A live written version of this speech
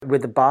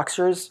with the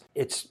boxers,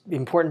 it's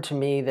important to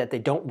me that they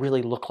don't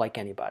really look like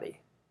anybody.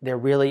 They're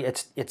really,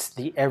 it's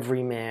the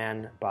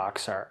everyman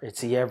boxer.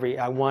 It's the every.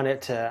 I don't want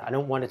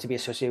it to be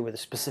associated with a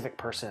specific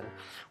person. I want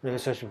it to be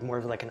associated with more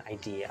of like an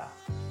idea.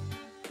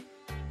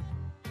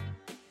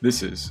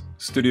 This is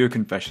Studio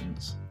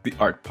Confessions, the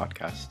art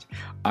podcast.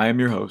 I am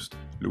your host,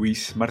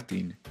 Luis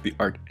Martin, the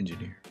art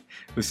engineer.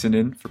 Listen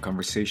in for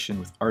conversation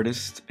with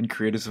artists and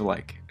creatives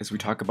alike as we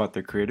talk about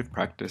their creative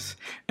practice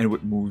and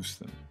what moves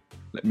them.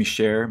 Let me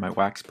share my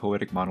wax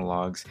poetic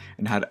monologues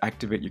and how to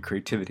activate your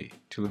creativity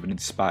to live an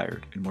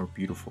inspired and more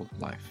beautiful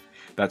life.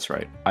 That's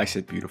right, I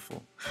said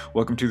beautiful.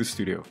 Welcome to the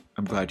studio.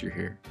 I'm glad you're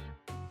here.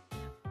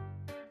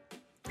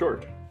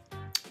 George.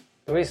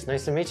 Luis,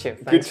 nice to meet you.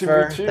 Good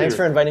to meet you. Thanks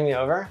for inviting me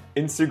over.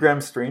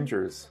 Instagram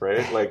strangers,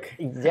 right? Like,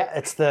 yeah,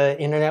 it's the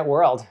internet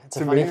world. It's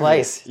a funny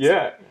place.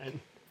 Yeah.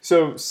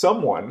 So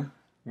someone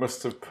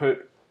must have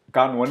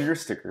gotten one of your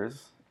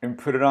stickers and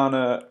put it on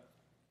a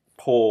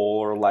pole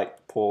or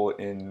light pole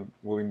in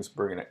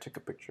Williamsburg, and I took a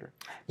picture.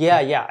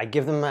 Yeah. I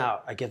give them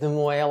out. I give them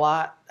away a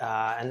lot,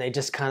 and they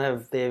just kind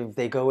of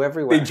they go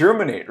everywhere. They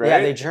germinate, right?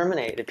 Yeah, they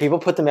germinate. People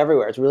put them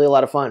everywhere. It's really a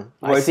lot of fun.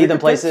 Well, I see them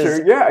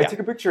places. I took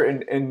a picture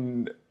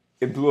and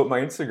it blew up my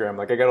Instagram.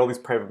 Like, I got all these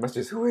private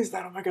messages. Who is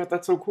that? Oh my God,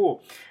 that's so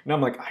cool. And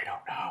I'm like, I don't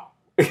know.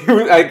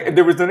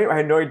 I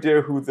had no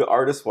idea who the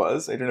artist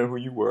was. I didn't know who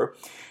you were.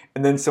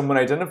 And then someone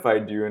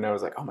identified you, and I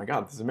was like, oh my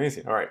God, this is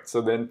amazing. All right. So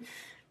then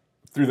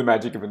through the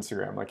magic of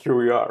Instagram, like, here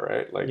we are,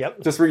 right?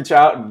 Like, Just reach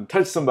out and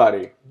touch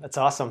somebody. That's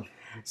awesome.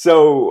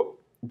 So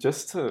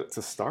just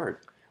to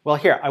start. Well,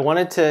 here, I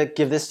wanted to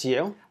give this to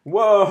you.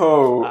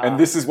 Whoa. And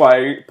this is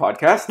why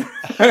podcast,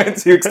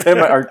 to extend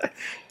my art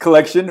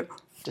collection.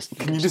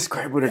 Can you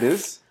describe what it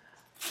is?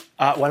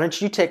 Why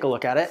don't you take a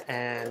look at it?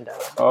 And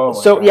I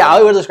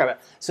will describe it.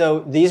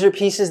 So these are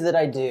pieces that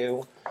I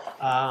do.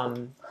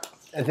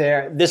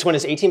 This one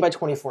is 18 by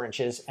 24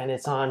 inches, and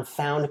it's on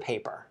found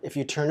paper. If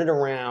you turn it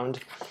around,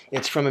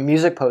 it's from a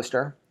music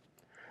poster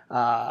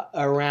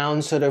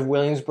around sort of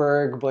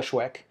Williamsburg,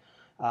 Bushwick,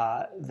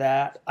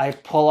 that I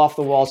pull off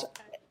the walls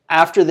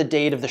after the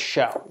date of the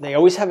show. They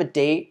always have a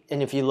date,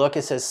 and if you look,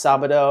 it says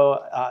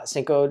Sábado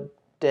Cinco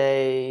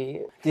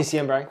de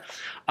Diciembre.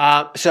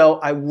 So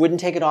I wouldn't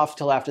take it off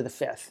till after the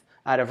 5th,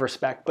 out of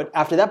respect. But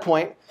after that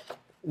point,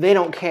 they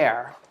don't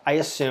care, I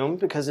assume,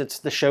 because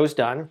the show's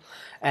done,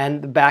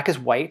 and the back is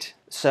white.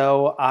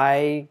 So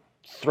I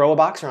throw a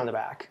boxer on the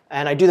back,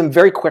 and I do them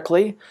very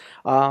quickly.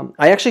 I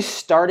actually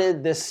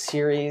started this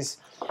series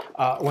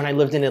when I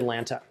lived in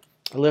Atlanta.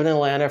 I lived in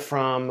Atlanta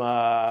from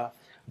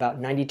about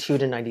 92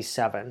 to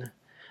 97,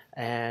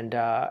 and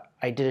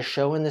I did a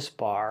show in this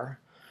bar.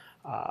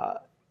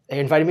 They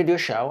invited me to do a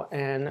show,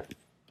 and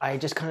I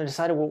just kind of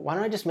decided, well, why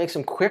don't I just make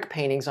some quick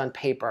paintings on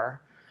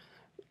paper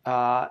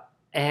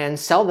and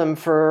sell them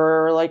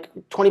for like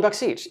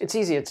 $20 each. It's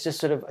easy. It's just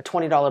sort of a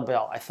 $20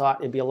 bill. I thought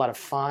it'd be a lot of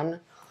fun,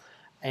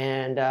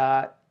 and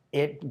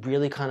it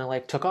really kind of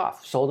like took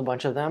off. Sold a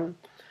bunch of them,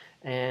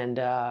 and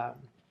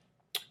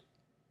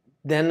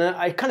then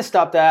I kind of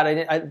stopped that.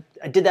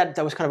 I did that.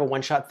 That was kind of a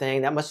one-shot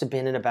thing. That must have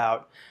been in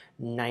about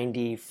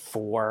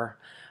 94.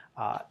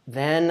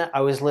 Then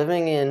I was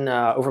living in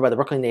over by the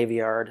Brooklyn Navy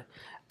Yard,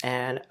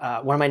 and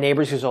one of my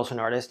neighbors, who's also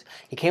an artist,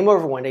 he came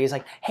over one day. He's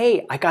like,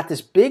 "Hey, I got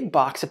this big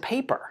box of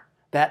paper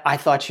that I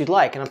thought you'd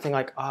like." And I'm thinking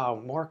like,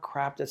 "Oh, more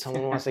crap that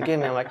someone wants to give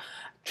me." I'm like,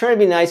 trying to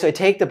be nice, so I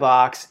take the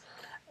box,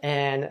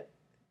 and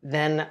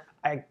then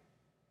I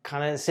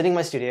kind of sitting in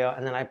my studio,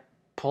 and then I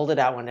pulled it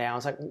out one day. I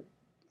was like,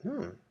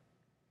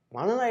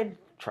 why don't I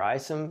try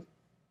some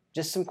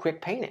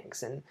quick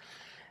paintings? And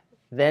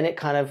then it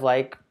kind of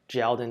like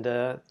gelled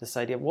into this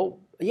idea, well,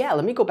 yeah,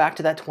 let me go back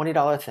to that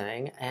 $20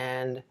 thing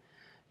and,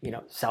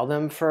 sell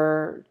them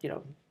for,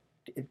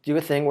 do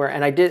a thing where,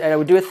 and I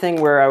would do a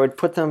thing where I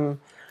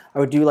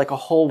would do like a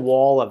whole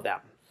wall of them.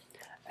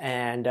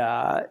 And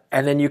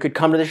then you could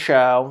come to the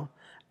show,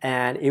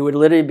 and it would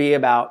literally be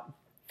about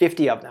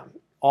 50 of them,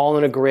 all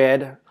in a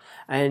grid.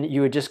 And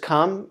you would just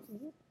come,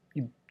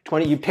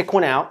 you pick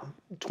one out,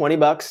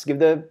 $20,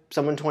 give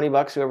someone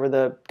 $20, whoever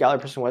the gallery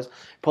person was,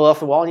 pull it off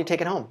the wall, and you take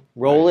it home.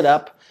 Roll it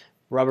up,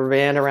 rubber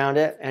band around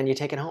it, and you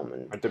take it home.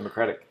 And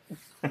democratic.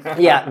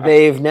 Yeah,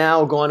 they've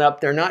now gone up.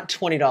 They're not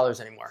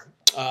 $20 anymore.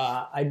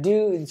 I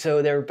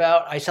sell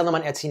them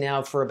on Etsy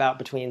now for about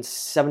between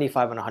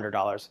 $75 and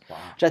 $100,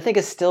 which I think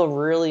is still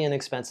really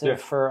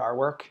inexpensive for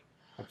artwork.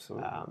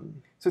 Absolutely.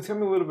 So tell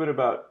me a little bit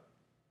about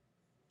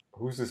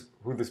who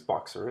this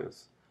boxer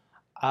is.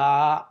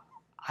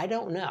 I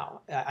don't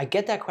know. I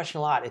get that question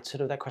a lot. It's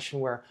sort of that question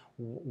where,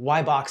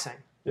 why boxing?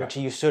 Yeah. Which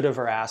you sort of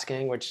are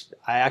asking, which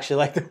I actually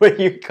like the way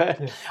you cut.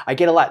 Yeah. I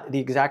get a lot. The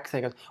exact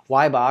thing of,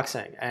 why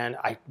boxing? And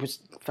I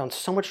found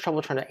so much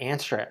trouble trying to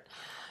answer it.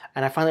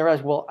 And I finally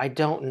realized, well, I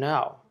don't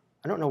know.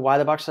 I don't know why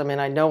the boxing. I mean,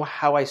 I know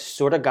how I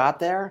sort of got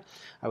there.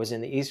 I was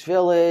in the East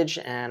Village,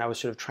 and I was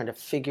sort of trying to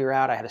figure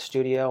out. I had a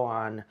studio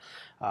on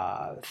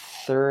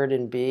 3rd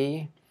and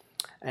B,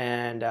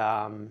 and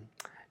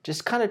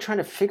just kind of trying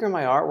to figure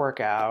my artwork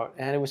out.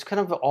 And it was kind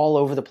of all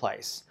over the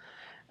place.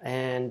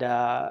 And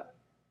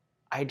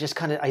I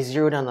just I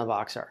zeroed in on the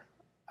boxer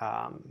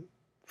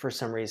for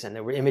some reason.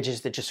 There were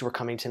images that just were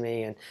coming to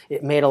me, and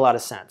it made a lot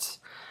of sense.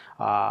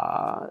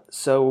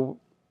 So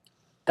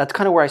that's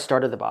kind of where I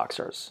started the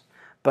boxers.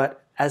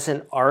 But as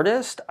an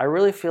artist, I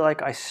really feel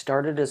like I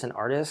started as an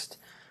artist.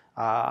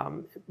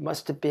 It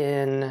must have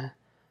been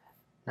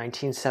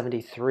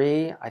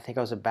 1973. I think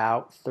I was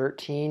about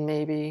 13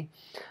 maybe.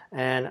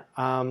 And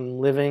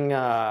living,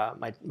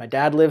 my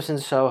dad lives in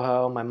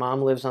Soho. My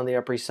mom lives on the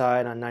Upper East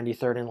Side on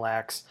 93rd and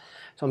Lex.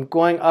 So I'm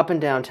going up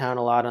and downtown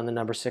a lot on the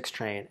number 6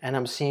 train, and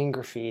I'm seeing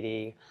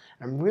graffiti.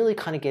 I'm really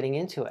kind of getting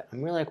into it.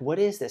 I'm really like, what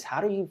is this?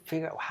 How do you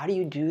figure out, how do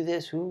you do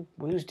this?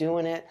 Who's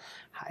doing it?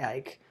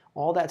 Like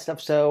all that stuff.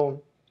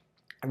 So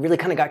I really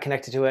kind of got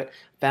connected to it,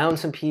 found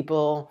some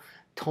people,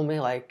 told me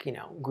like,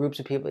 groups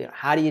of people,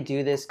 how do you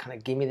do this? Kind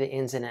of give me the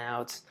ins and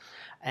outs.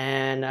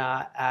 And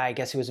I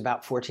guess it was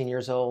about 14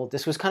 years old.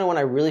 This was kind of when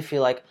I really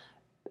feel like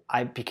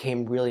I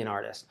became really an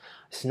artist.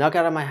 Snuck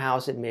out of my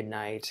house at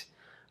midnight,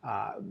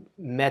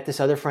 met this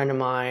other friend of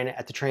mine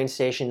at the train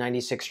station,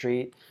 96th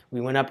Street. We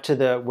went up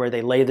to where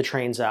they lay the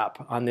trains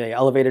up on the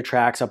elevated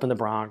tracks up in the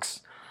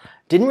Bronx.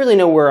 Didn't really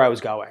know where I was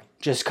going.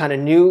 Just kind of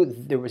knew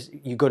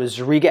you go to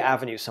Zariga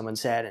Avenue, someone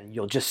said, and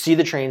you'll just see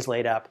the trains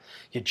laid up.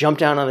 You jump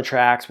down on the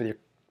tracks with your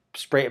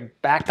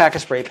backpack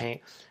of spray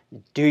paint,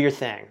 you do your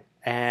thing.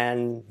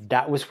 And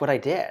that was what I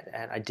did.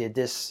 And I did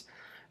this,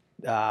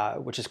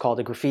 which is called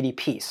a graffiti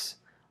piece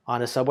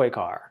on a subway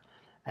car.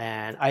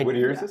 And what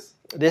year is this?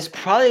 This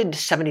probably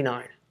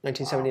 1979.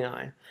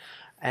 Wow.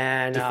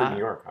 And different New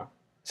York, huh?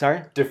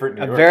 Sorry? Different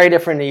New York. Very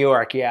different New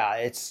York, yeah.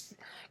 It's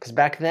because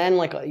back then,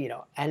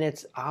 and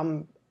it's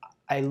I've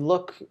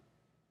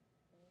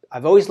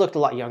always looked a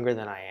lot younger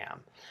than I am.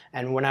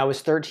 And when I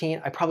was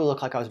 13, I probably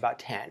looked like I was about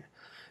 10.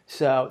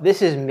 So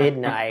this is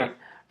midnight,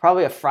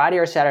 probably a Friday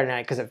or Saturday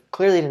night, because I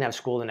clearly didn't have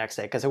school the next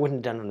day, because I wouldn't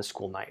have done it on the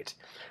school night.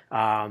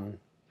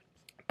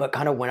 But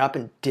kind of went up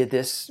and did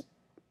this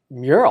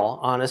mural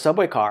on a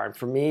subway car. And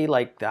for me,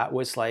 that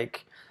was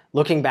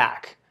looking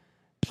back,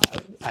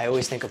 I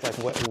always think of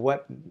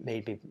what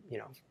made me,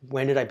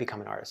 when did I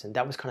become an artist? And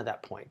that was kind of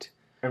that point.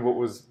 And what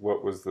was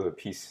the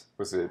piece?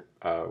 Was it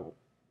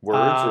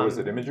words or was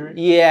it imagery?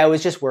 Yeah, it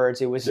was just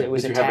words. It was a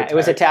tag.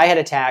 I had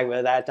a tag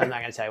with that. I'm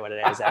not going to tell you what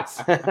it is.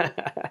 That's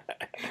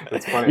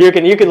funny. You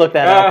can look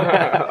that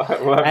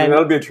up. Well,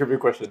 that'll be a trivia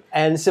question.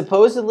 And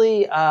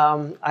supposedly,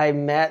 I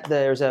met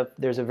there's a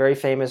very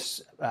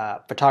famous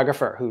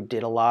photographer who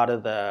did a lot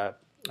of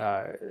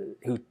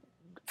who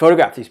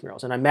photographed these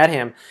murals, and I met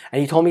him,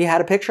 and he told me he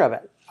had a picture of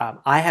it.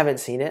 I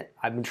haven't seen it.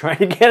 I've been trying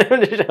to get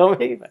him to show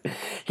me, but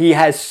he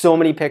has so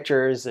many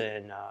pictures,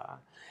 and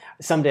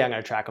someday I'm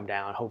going to track him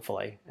down,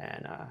 hopefully,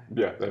 and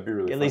yeah, that'd be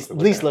really at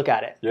least look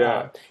at it.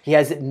 Yeah, he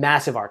has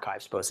massive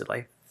archive,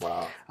 supposedly.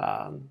 Wow.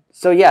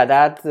 So yeah,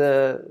 that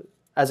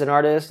as an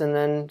artist, and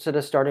then sort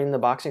of starting the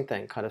boxing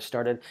thing,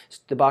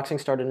 the boxing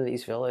started in the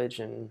East Village,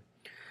 and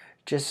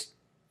just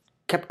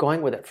kept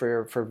going with it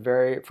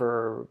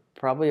for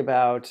probably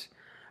about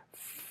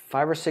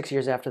 5 or 6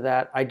 years after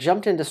that. I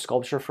jumped into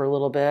sculpture for a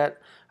little bit.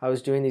 I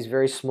was doing these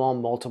very small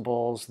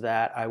multiples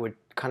that I would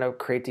kind of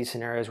create these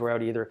scenarios where I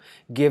would either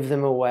give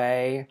them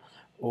away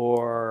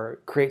or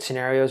create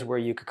scenarios where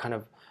you could kind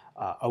of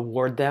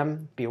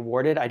be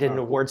awarded. I did an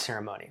award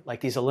ceremony,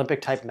 like these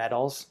Olympic type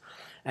medals.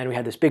 And we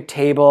had this big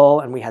table,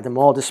 and we had them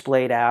all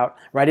displayed out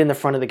right in the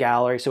front of the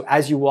gallery. So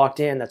as you walked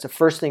in, that's the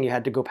first thing you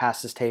had to go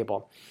past this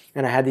table.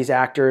 And I had these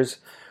actors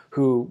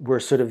who were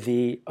sort of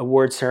the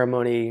award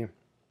ceremony,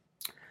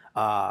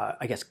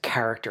 I guess,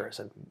 characters.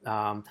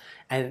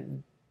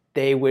 And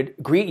they would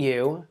greet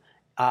you,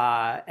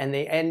 and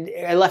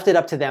I left it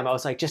up to them. I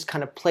was like, just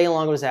kind of play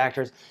along with those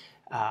actors,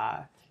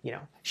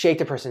 shake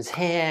the person's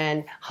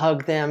hand,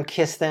 hug them,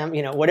 kiss them,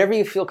 whatever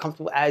you feel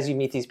comfortable as you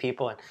meet these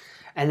people.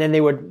 And then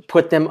they would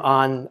put them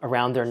on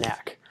around their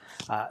neck.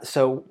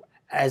 So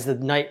as the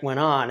night went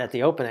on at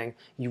the opening,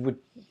 you would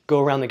go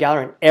around the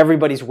gallery and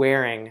everybody's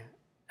wearing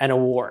an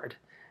award.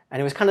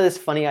 And it was kind of this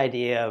funny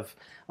idea of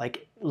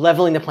like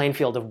leveling the playing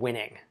field of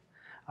winning.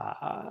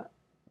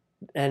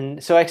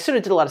 And so I sort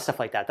of did a lot of stuff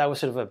like that. That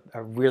was sort of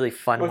a really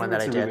fun one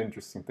that I did. That's a really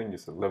interesting thing, you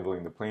said,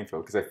 leveling the playing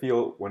field. Because I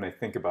feel when I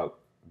think about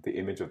the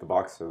image of the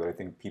boxer that I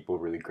think people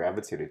really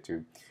gravitated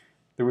to,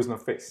 there was no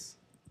face.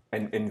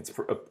 And it's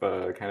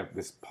kind of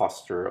this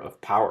posture of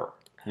power,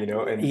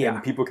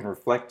 and people can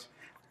reflect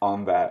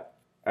on that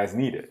as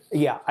needed.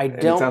 Yeah,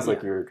 It sounds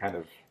like you're kind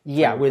of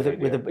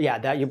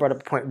that you brought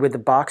up a point with the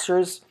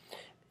boxers.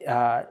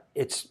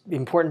 It's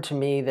important to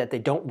me that they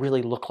don't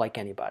really look like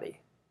anybody.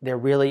 They're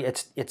really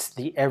it's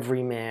the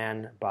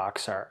everyman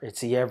boxer.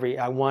 It's the I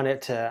don't want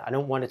it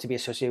to be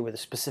associated with a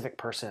specific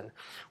person. I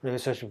want it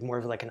associated with more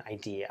of like an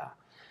idea.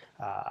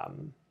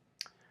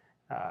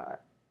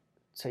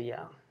 So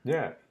yeah.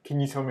 Yeah. Can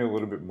you tell me a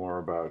little bit more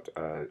about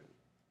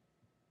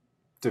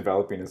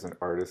developing as an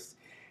artist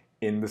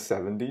in the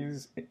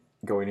 70s,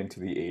 going into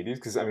the 80s?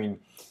 Because,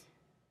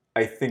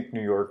 I think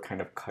New York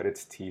kind of cut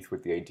its teeth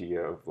with the idea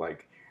of,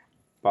 like,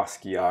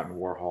 Basquiat and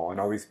Warhol and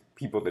all these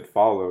people that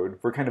followed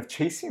were kind of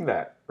chasing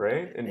that,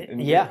 right?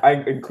 And Yeah. I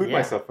include Yeah.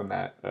 myself in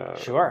that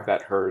Sure.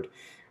 that herd.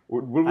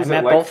 What was I that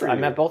met like both. for you? I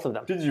met both of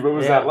them. Did you? What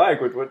was Yeah. that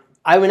like? What?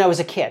 When I was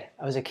a kid.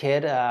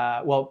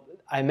 Well,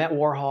 I met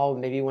Warhol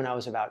maybe when I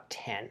was about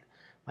 10.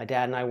 My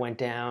dad and I went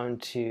down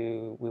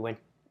to.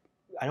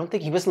 I don't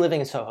think he was living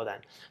in Soho then.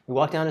 We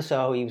walked down to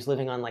Soho. He was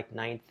living on like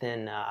 9th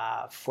and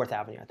 4th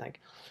Avenue, I think.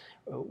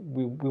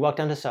 We walked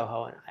down to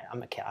Soho, and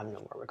I'm a kid. I don't know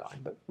where we're going,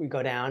 but we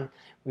go down.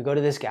 We go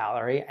to this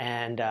gallery,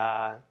 and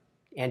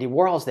Andy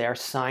Warhol's there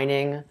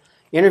signing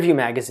interview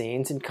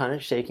magazines and kind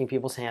of shaking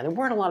people's hand. There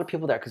weren't a lot of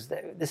people there because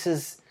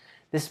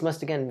this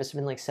must have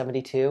been like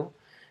 72.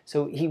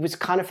 So he was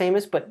kind of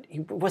famous, but he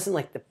wasn't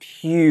like the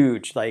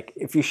huge, like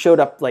if you showed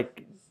up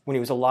like when he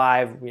was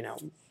alive, you know,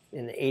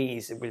 in the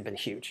 80s, it would have been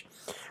huge.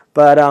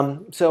 But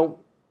so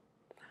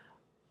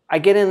I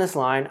get in this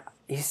line.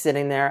 He's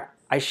sitting there.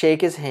 I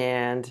shake his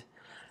hand.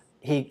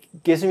 He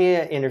gives me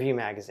an interview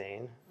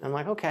magazine. I'm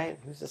like, okay,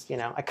 who's this? You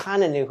know, I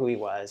kind of knew who he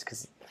was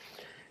because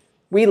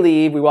we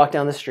leave. We walk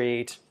down the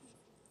street.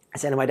 I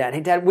said to my dad,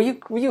 "Hey, Dad, will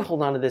you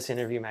hold on to this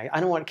interview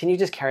magazine? Can you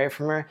just carry it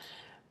from her?"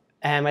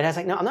 And my dad's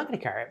like, "No, I'm not going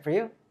to carry it for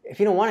you. If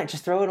you don't want it,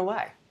 just throw it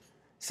away."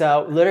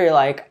 So literally,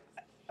 like,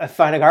 I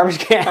find a garbage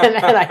can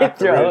and I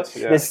throw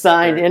this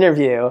signed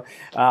interview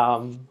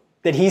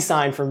that he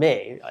signed for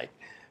me. Like,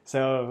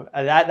 so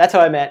that's how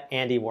I met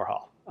Andy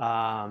Warhol.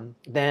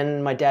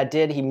 Then my dad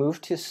he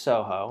moved to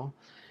Soho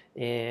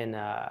in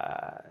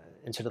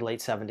sort of the late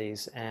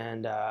 70s.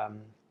 And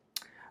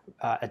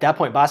at that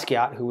point,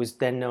 Basquiat, who was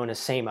then known as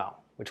Samo,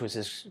 which was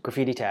his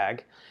graffiti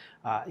tag,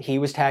 he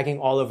was tagging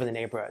all over the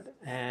neighborhood.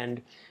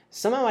 And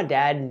somehow my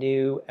dad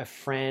knew a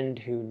friend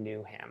who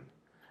knew him.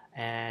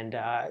 And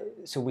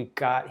so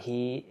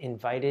he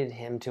invited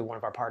him to one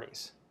of our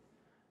parties.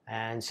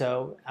 And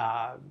so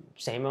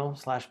Samo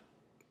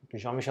 /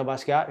 Jean-Michel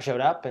Basquiat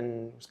showed up,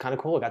 and it was kind of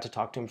cool. I got to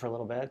talk to him for a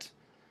little bit.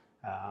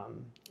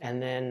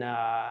 And then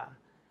I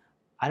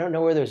don't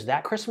know whether it was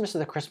that Christmas or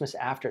the Christmas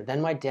after.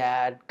 Then my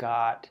dad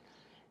got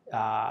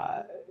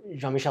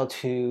Jean-Michel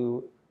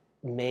to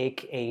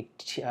make a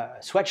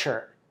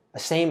sweatshirt,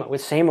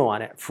 with Samo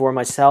on it for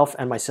myself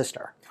and my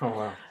sister.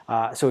 Oh,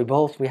 wow. So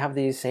we have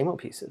these Samo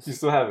pieces. You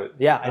still have it?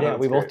 Yeah, I do.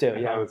 We both do.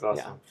 Yeah, that's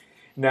awesome. Yeah.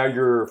 Now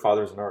your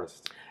father's an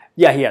artist.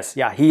 Yeah, he is.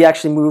 Yeah, he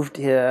actually moved.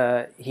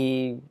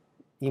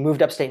 He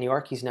moved upstate New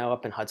York. He's now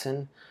up in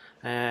Hudson,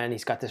 and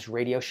he's got this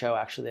radio show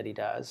actually that he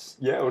does.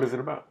 Yeah, what is it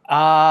about?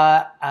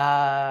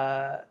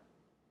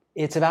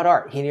 It's about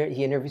art. He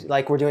interviews,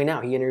 like we're doing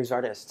now. He interviews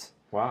artists.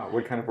 Wow,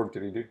 what kind of work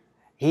did he do?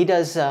 He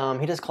does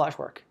collage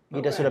work.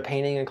 He does sort of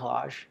painting and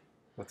collage.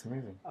 That's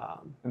amazing.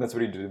 And that's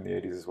what he did in the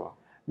 80s as well.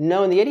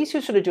 No, in the 80s he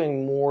was sort of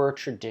doing more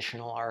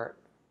traditional art.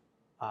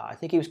 I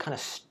think he was kind of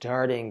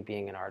starting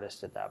being an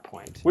artist at that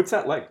point. What's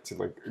that like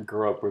to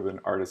grow up with an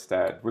artist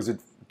dad? Was it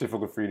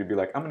difficult for you to be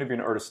like, I'm going to be an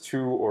artist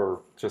too,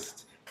 or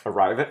just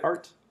arrive at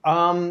art?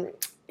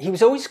 He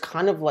was always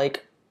kind of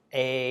like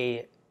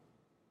I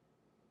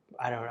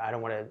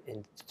don't want to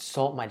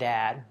insult my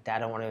dad. Dad, I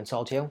don't want to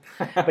insult you.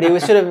 But he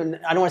was sort of,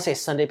 I don't want to say a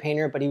Sunday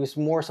painter, but he was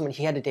more someone,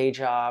 he had a day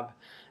job,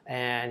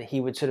 and he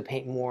would sort of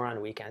paint more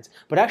on weekends.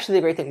 But actually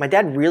the great thing, my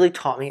dad really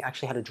taught me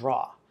actually how to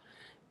draw.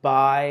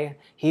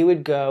 He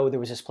would go, there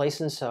was this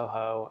place in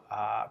Soho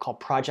called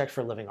Project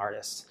for Living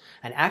Artists.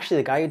 And actually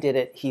the guy who did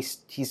it,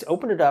 he's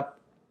opened it up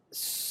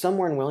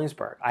somewhere in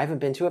Williamsburg. I haven't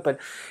been to it, but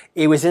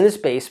it was in this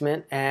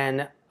basement,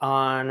 and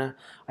on,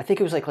 I think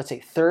it was like, let's say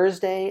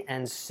Thursday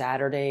and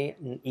Saturday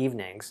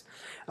evenings,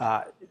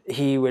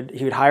 he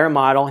would hire a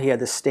model. He had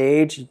the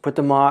stage. He'd put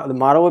the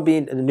model would be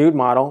the nude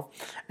model,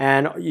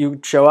 and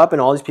you'd show up, and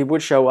all these people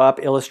would show up.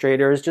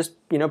 Illustrators, just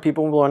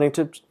people learning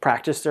to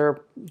practice their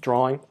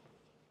drawing,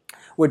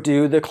 would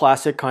do the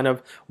classic kind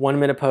of 1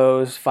 minute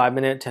pose, 5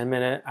 minute, 10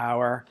 minute,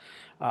 hour.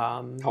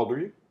 How old were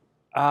you?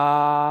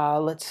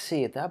 Let's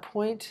see. At that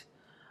point,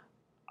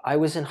 I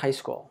was in high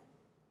school.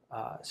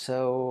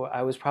 So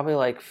I was probably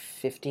like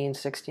 15,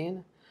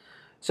 16.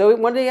 So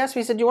one day he asked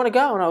me, he said, "Do you want to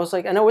go?" And I was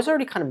like, and I was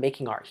already kind of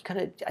making art.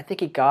 I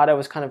think I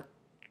was kind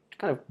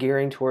of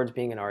gearing towards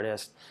being an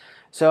artist.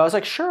 So I was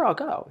like, sure, I'll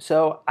go.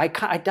 So I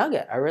dug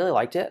it. I really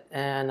liked it.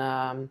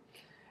 And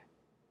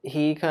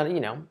he kind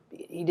of,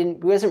 he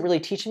wasn't really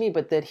teaching me,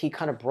 but that he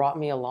kind of brought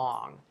me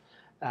along.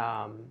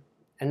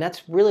 And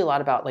that's really a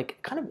lot about like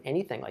kind of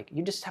anything. Like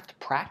you just have to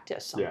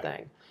practice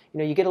something.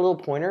 Yeah. You get a little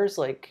pointers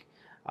like,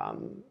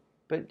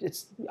 but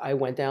I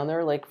went down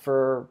there like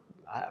for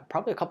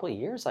probably a couple of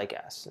years, I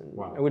guess. And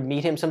wow. I would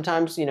meet him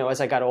sometimes,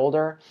 as I got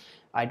older.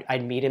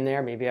 I'd meet him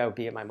there. Maybe I would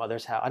be at my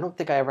mother's house. I don't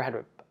think I ever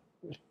had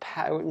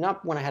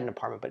not when I had an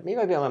apartment, but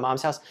maybe I'd be at my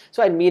mom's house.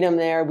 So I'd meet him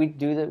there. We'd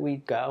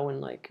go, and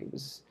like it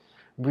was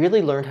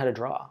really learned how to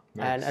draw.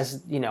 Nice. And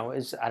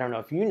as I don't know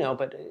if you know,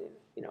 but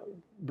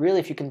really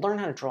if you can learn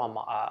how to draw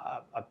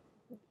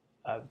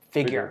a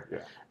figure, yeah.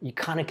 You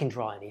kind of can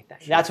draw anything.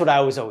 Sure. That's what I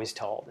was always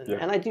told,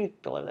 and I do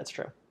believe that's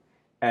true.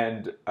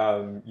 And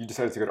you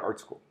decided to go to art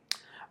school.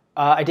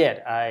 I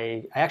did.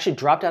 I actually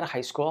dropped out of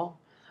high school.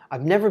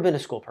 I've never been a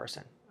school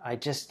person. I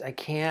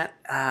can't.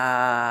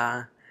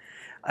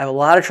 I have a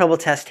lot of trouble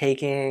test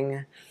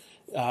taking.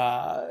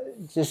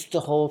 Just the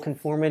whole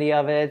conformity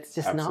of it. It's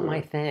just not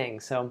my thing.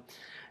 So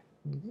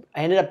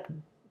I ended up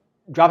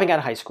dropping out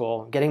of high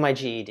school, getting my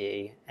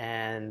GED,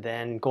 and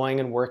then going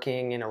and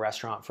working in a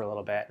restaurant for a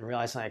little bit and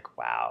realizing like,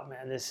 wow,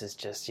 man, this is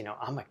just,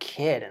 I'm a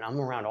kid and I'm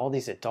around all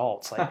these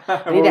adults. Like,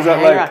 I need to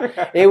hang around.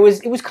 It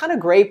was kind of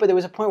great, but there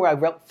was a point where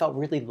I felt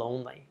really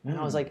lonely. And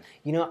I was like,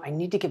 I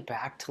need to get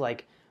back to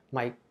like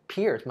my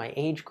peers, my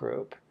age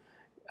group.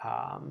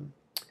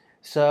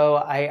 So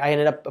I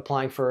ended up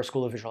applying for a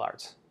School of Visual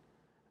Arts.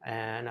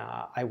 And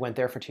I went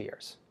there for 2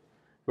 years.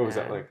 What was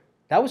that like?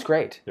 That was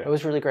great. Yeah. It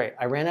was really great.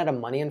 I ran out of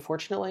money,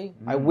 unfortunately.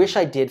 I wish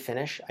I did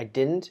finish. I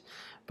didn't.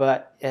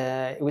 But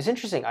it was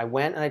interesting. I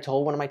went and I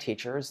told one of my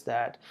teachers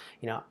that,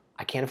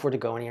 I can't afford to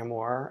go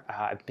anymore.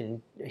 I've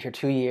been here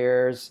 2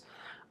 years.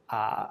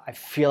 I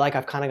feel like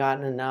I've kind of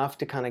gotten enough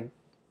to kind of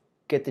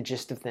get the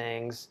gist of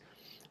things.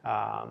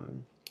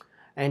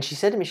 And she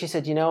said to me,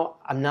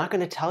 I'm not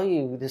going to tell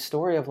you the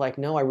story of like,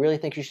 no, I really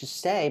think you should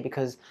stay,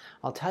 because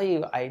I'll tell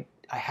you, I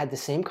had the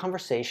same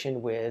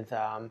conversation with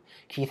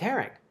Keith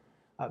Haring.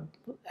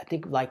 I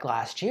think like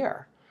last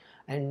year.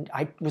 And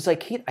I was like,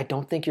 Keith, I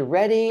don't think you're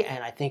ready,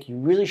 and I think you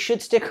really should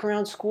stick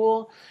around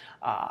school.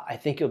 I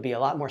think you'll be a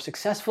lot more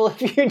successful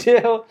if you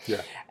do.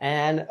 Yeah.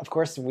 And of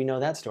course, we know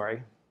that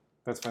story.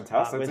 That's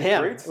fantastic. With That's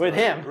him. great story. With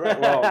him. Right.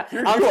 Well,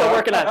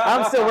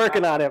 I'm still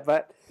working on it,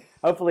 but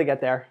hopefully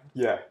get there.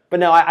 Yeah. But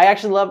no, I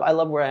actually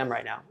love where I am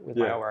right now with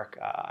my work.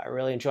 I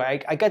really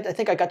enjoy. I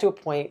think I got to a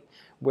point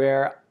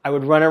where I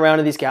would run around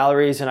in these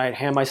galleries and I'd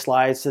hand my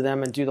slides to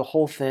them and do the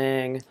whole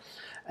thing.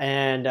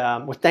 And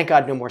thank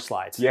God, no more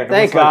slides. Yeah,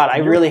 thank God. I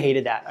really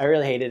hated that. I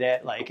really hated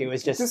it. Like, it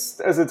was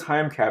just as a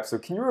time capsule.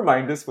 Can you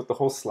remind us what the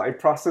whole slide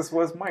process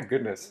was? My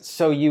goodness.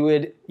 So you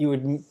would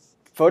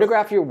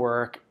photograph your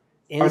work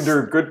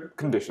under good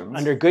conditions.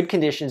 Under good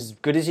conditions, as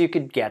good as you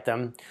could get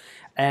them,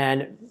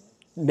 and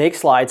make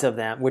slides of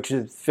them, which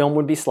film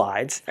would be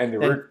slides. And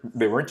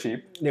they weren't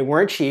cheap. They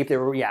weren't cheap. It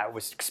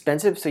was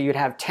expensive. So you'd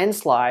have 10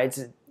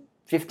 slides.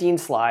 15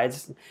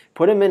 slides,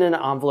 put them in an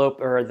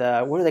envelope, or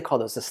what do they call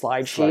those? The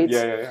slide sheets?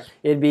 Yeah.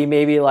 It'd be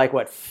maybe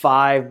like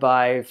 5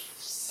 by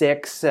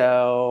 6,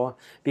 so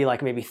be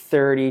like maybe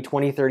 30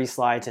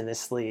 slides in this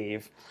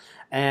sleeve.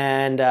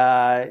 And,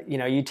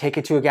 you take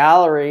it to a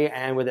gallery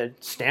and with a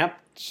stamped,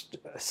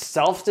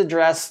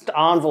 self-addressed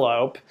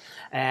envelope,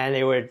 and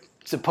they would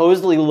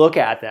supposedly look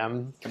at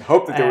them and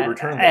hope that they would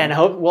return them. And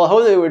hope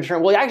they would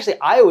return. Well, actually,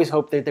 I always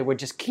hoped that they would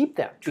just keep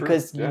them,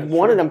 because you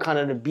wanted them kind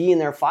of to be in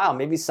their file.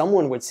 Maybe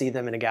someone would see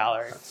them in a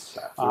gallery. That's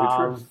absolutely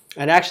true.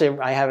 And actually,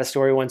 I have a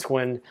story once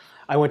when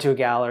I went to a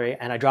gallery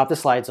and I dropped the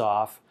slides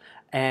off,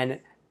 and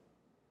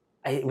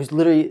it was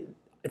literally,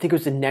 I think it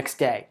was the next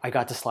day, I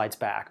got the slides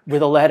back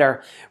with a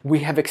letter. We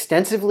have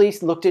extensively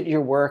looked at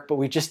your work, but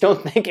we just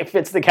don't think it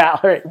fits the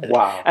gallery.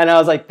 Wow. And I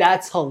was like,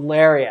 that's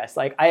hilarious.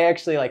 Like, I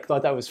actually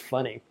thought that was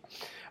funny.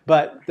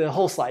 But the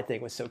whole slide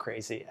thing was so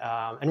crazy.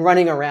 And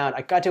running around,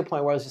 I got to a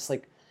point where I was just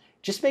like,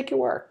 just make it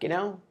work,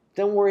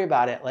 Don't worry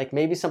about it. Like,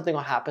 maybe something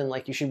will happen.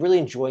 Like, you should really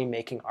enjoy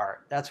making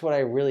art. That's what I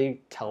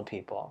really tell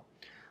people.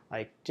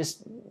 Like,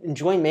 just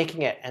enjoy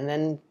making it. And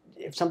then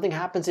if something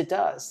happens, it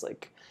does.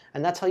 Like,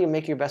 and that's how you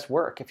make your best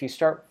work. If you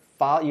start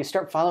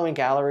following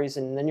galleries,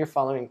 and then you're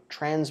following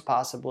trends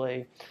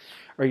possibly,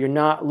 or you're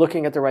not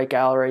looking at the right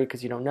gallery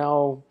because you don't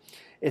know,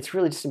 it's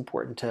really just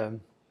important to...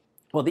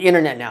 Well, the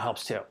internet now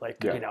helps too.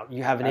 Like,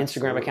 you have an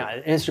Instagram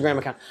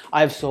account.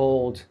 I've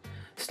sold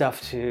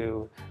stuff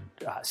to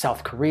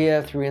South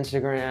Korea through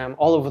Instagram,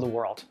 all over the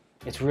world.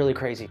 It's really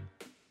crazy.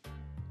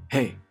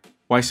 Hey,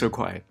 why so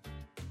quiet?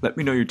 Let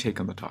me know your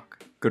take on the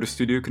talk. Go to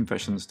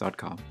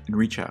studioconfessions.com and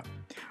reach out.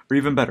 Or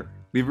even better,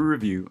 leave a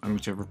review on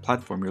whichever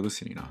platform you're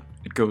listening on.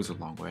 It goes a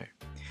long way.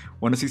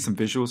 Want to see some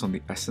visuals on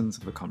the essence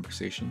of the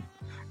conversation?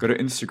 Go to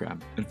Instagram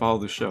and follow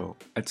the show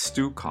at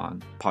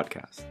StuCon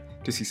Podcast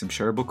to see some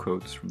shareable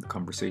quotes from the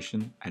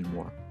conversation and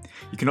more.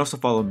 You can also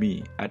follow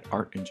me at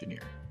Art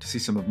Engineer to see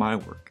some of my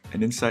work,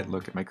 an inside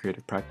look at my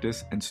creative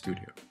practice and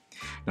studio.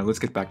 Now let's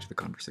get back to the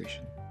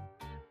conversation.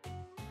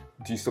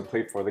 Do you still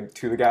play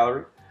to the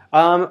gallery?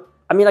 I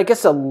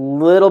guess a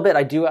little bit.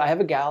 I do. I have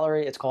a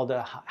gallery. It's called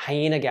the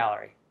Hyena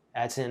Gallery.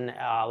 That's in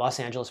Los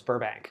Angeles,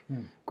 Burbank.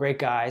 Great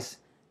guys.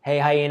 Hey,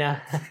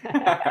 Hyena.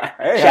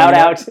 Hey, Shout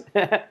Hyena.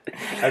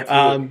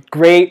 out.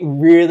 Great,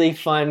 really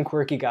fun,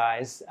 quirky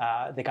guys.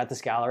 They got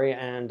this gallery,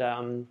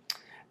 and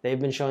they've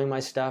been showing my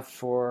stuff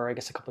for, I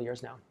guess, a couple of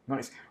years now.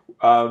 Nice.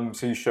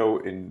 So you show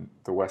in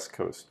the West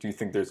Coast. Do you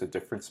think there's a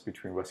difference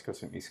between West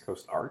Coast and East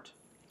Coast art?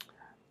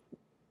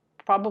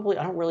 Probably.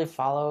 I don't really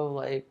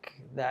follow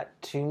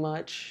that too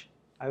much.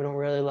 Wouldn't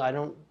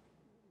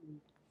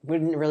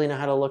really know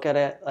how to look at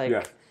it.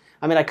 I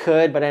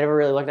could, but I never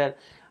really looked at it.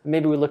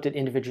 Maybe we looked at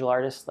individual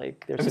artists. There's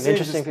some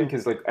interesting people.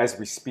 Because as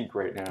we speak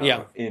right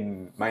now,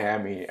 in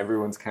Miami,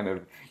 everyone's kind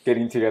of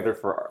getting together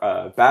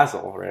for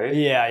Basel, right?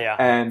 Yeah.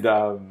 And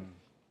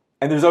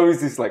there's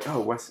always this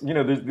West.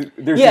 There's this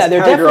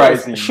there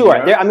categorizing. Definitely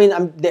sure.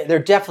 There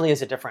definitely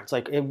is a difference.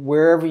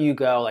 Wherever you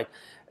go,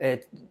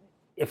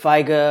 if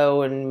I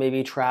go and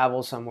maybe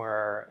travel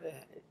somewhere,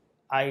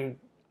 I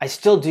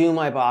still do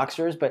my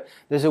boxers, but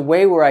there's a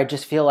way where I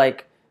just feel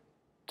like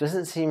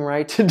doesn't seem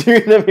right to do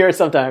them here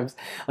sometimes.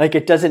 Like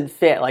it doesn't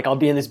fit. Like I'll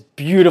be in this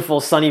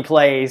beautiful sunny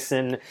place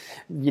and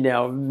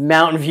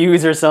mountain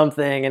views or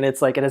something, and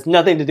it's like it has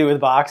nothing to do with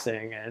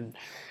boxing. And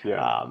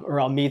or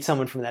I'll meet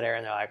someone from that area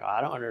and they're like, oh,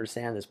 I don't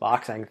understand this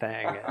boxing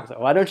thing. And so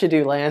why don't you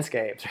do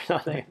landscapes or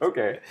something?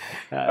 Okay,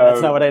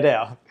 that's not what I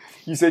do.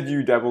 You said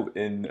you dabbled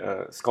in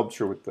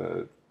sculpture with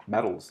the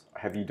medals.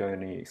 Have you done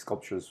any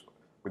sculptures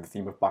with the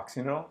theme of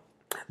boxing at all?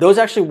 Those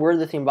actually were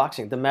the theme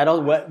boxing. The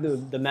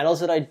medals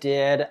that I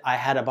did, I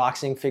had a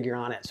boxing figure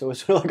on it, so it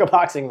was sort of like a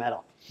boxing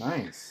medal.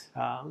 Nice.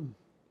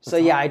 So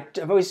yeah,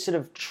 I've always sort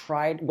of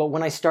tried. Well,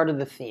 when I started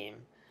the theme,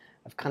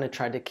 I've kind of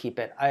tried to keep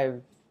it.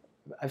 I've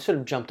sort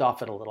of jumped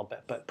off it a little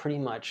bit, but pretty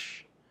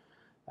much.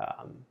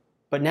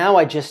 But now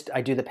I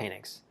do the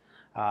paintings.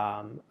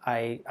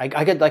 I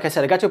get, like I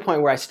said, I got to a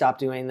point where I stopped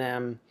doing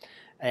them,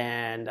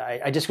 and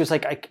I just was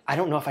like, I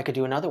don't know if I could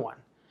do another one.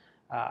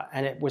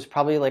 And it was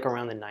probably like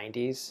around the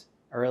 90s.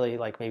 Early,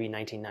 like maybe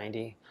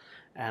 1990,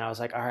 and I was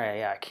like, all right,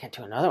 yeah, I can't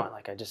do another one.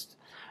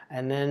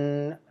 And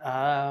then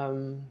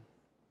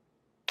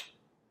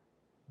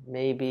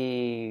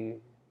maybe,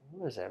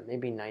 what was it?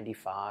 Maybe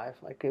 95.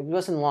 Like it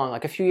wasn't long.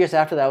 Like a few years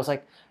after that, I was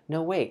like,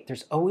 no, wait,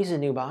 there's always a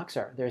new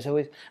boxer. There's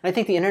always, and I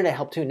think the internet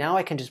helped too. Now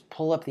I can just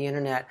pull up the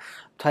internet,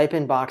 type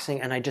in boxing,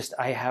 and I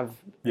have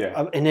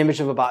an image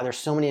of a boxer. There's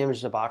so many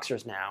images of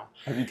boxers now.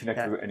 Have you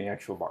connected with any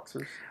actual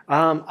boxers?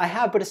 I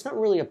have, but it's not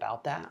really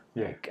about that.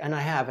 Yeah. And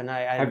I have, and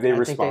have they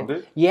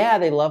responded?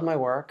 They love my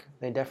work.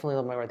 They definitely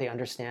love my work. They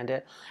understand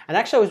it. And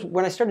actually,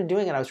 when I started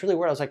doing it, I was really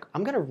worried. I was like,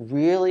 I'm gonna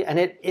really, and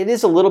it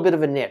is a little bit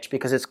of a niche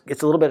because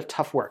it's a little bit of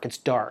tough work. It's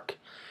dark.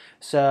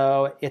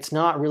 So it's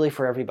not really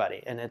for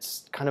everybody, and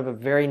it's kind of a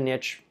very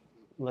niche,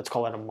 let's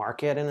call it a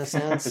market in a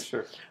sense.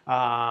 Sure.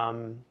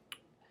 I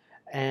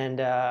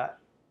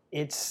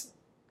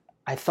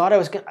thought I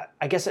was going to,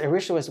 I guess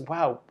originally was,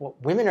 wow, well,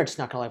 women are just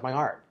not going to like my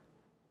art.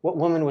 What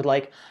women would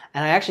like,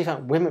 and I actually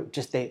found women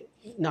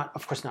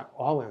of course not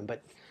all women,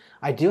 but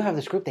I do have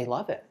this group, they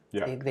love it.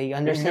 Yeah. They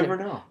understand. You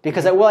never know.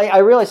 Because I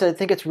realized, I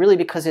think it's really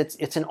because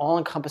it's an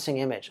all-encompassing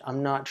image.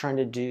 I'm not trying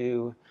to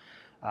do,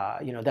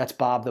 that's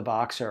Bob the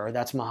boxer or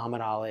that's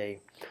Muhammad Ali.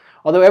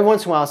 Although every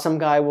once in a while, some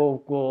guy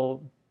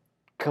will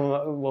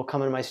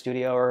come into my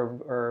studio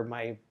or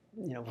my,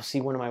 we'll see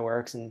one of my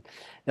works and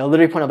they'll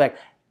literally point out back,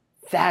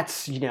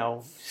 that's,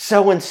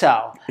 so and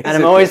so. And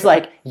I'm always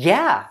like,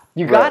 yeah,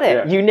 you got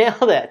it. Yeah. You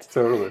nailed it.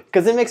 Totally.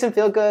 Because it makes them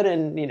feel good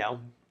and,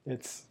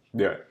 it's.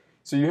 Yeah.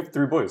 So you have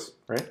 3 boys,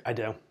 right? I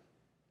do.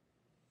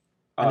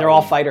 And they're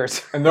all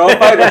fighters. And they're all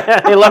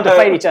fighters. They love to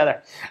fight each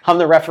other. I'm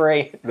the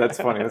referee. That's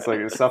funny. It's like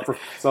a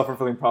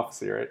self-fulfilling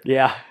prophecy, right?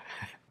 Yeah.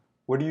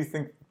 What do you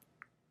think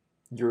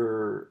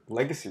your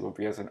legacy will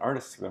be as an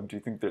artist to them? Do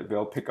you think that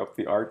they'll pick up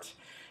the art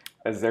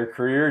as their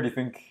career? Do you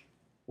think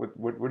what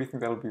do you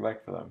think that'll be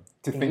like for them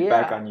to think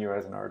back on you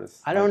as an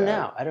artist? I don't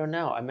know.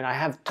 I mean, I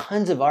have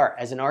tons of art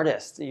as an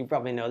artist. You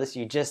probably know this.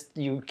 You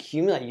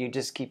accumulate. You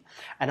just keep.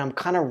 And I'm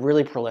kind of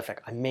really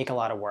prolific. I make a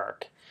lot of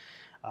work.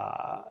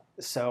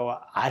 So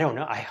I don't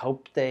know. I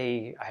hope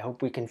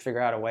we can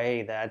figure out a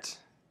way that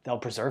they'll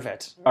preserve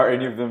it. Are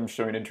any of them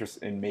showing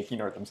interest in making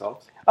art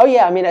themselves? Oh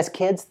yeah, I mean, as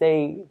kids,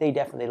 they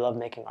definitely love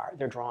making art.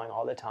 They're drawing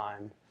all the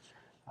time.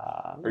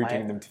 Are you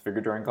taking them to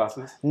figure drawing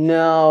classes?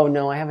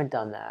 No, I haven't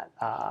done that.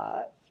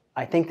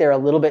 I think they're a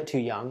little bit too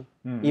young.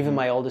 Mm-hmm. Even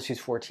my oldest, who's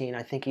 14,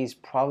 I think he's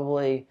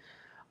probably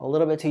a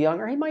little bit too young,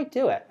 or he might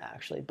do it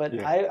actually. But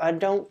yeah.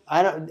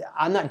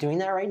 I'm not doing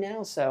that right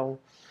now. So,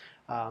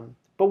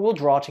 but we'll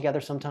draw together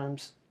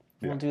sometimes.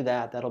 Yeah. We'll do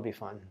that. That'll be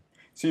fun.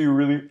 So you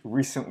really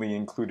recently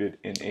included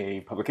in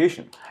a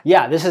publication.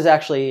 Yeah, this is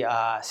actually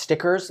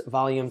Stickers,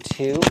 Volume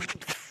 2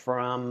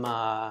 from,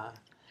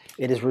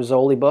 it is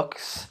Rizzoli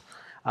Books.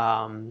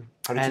 How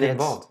did you get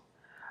involved?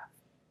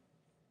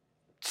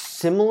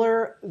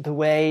 Similar the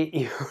way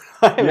you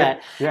and I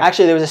met. Yeah.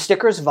 Actually, there was a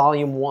Stickers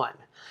Volume 1.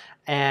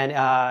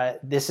 And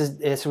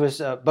this was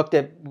a book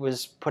that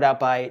was put out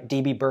by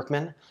D.B.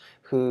 Berkman,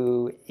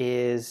 who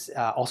is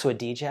also a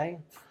DJ.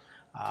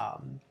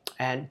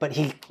 But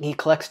he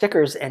collects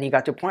stickers, and he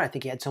got to a point, I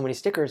think he had so many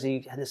stickers,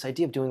 he had this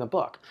idea of doing a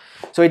book.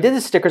 So he did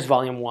the Stickers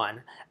Volume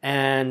 1,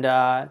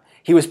 and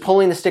he was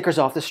pulling the stickers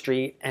off the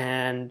street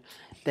and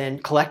then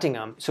collecting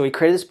them. So he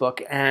created this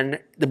book, and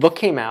the book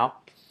came out.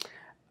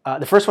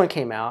 The first one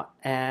came out,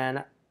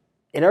 and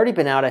it had already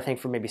been out, I think,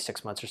 for maybe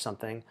 6 months or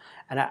something.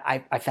 And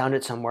I found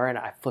it somewhere, and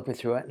I flipped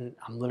through it, and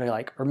I'm literally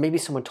like, or maybe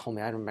someone told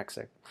me, I don't know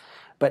Mexico.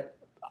 But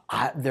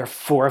there are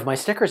 4 of my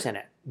stickers in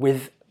it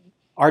with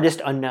artist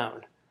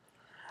unknown.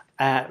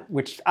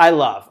 Which I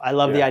love. I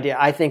love the idea.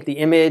 I think the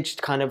image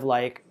kind of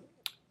like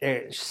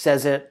it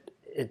says it.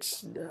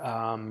 It's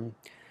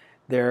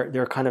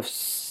they're kind of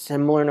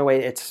similar in a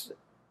way. It's,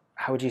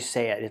 how would you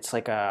say it? It's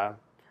like I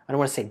don't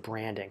want to say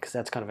branding because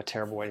that's kind of a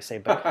terrible way to say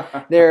it, but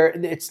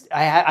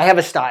I have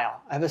a style.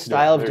 I have a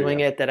style of doing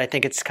it that I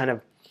think it's kind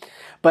of.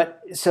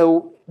 But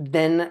so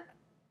then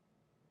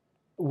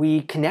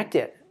we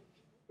connected,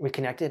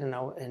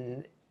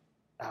 and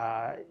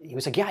he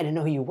was like, yeah, I didn't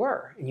know who you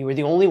were. And you were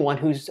the only one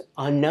who's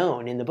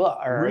unknown in the book,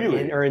 or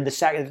Really? in the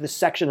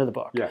section of the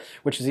book, Yeah.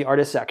 which is the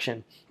artist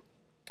section.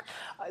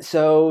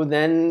 So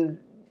then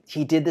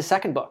he did the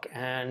second book,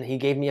 and he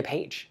gave me a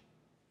page,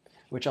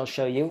 which I'll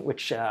show you,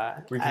 which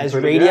as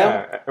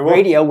radio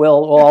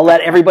I'll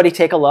let everybody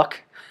take a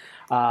look.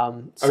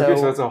 Okay,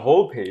 so that's a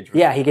whole page.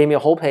 Yeah, he gave me a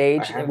whole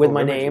page with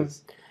my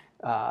images.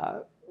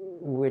 name,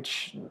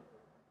 which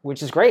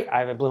is great.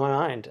 It blew my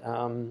mind.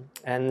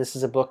 And this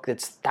is a book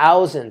that's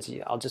thousands.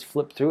 I'll just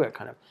flip through it,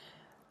 kind of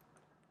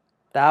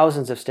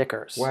thousands of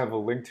stickers. We'll have a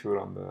link to it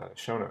on the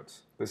show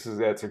notes.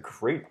 That's a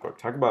great book.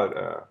 Talk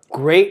about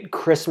great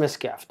Christmas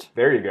gift.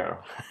 There you go.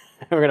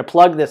 We're gonna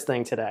plug this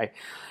thing today.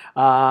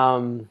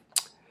 And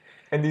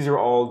these are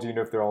all. Do you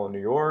know if they're all in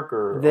New York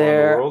or around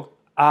the world?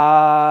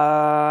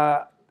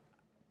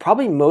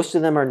 Probably most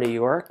of them are New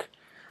York.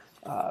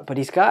 But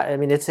he's got, I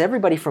mean, it's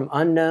everybody from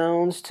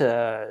unknowns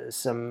to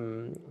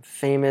some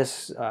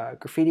famous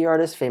graffiti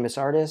artists, famous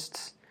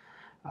artists.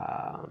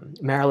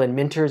 Marilyn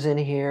Minter's in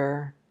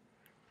here.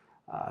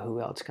 Who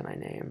else can I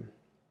name?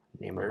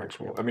 Name a bunch of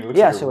people. I mean, it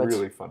looks like a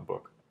really fun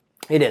book.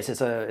 It is.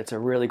 It's a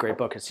really great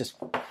book. It's just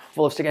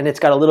full of stickers. And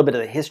it's got a little bit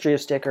of the history of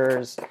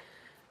stickers.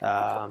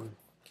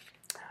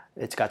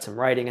 It's got some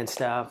writing and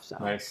stuff. So.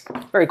 Nice.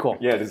 Very cool.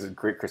 Yeah, it is a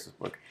great Christmas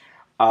book.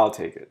 I'll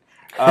take it.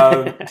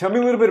 Tell me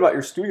a little bit about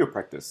your studio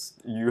practice.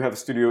 You have a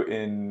studio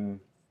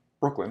in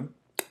Brooklyn.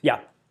 Yeah.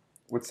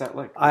 What's that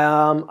like?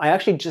 I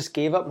actually just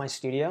gave up my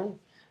studio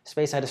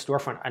space. I had a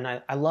storefront, and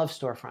I love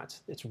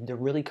storefronts. They're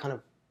really kind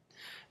of,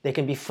 they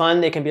can be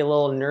fun. They can be a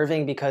little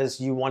unnerving because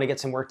you want to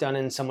get some work done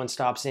and someone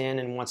stops in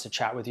and wants to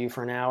chat with you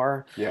for an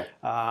hour. Yeah.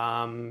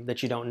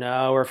 That you don't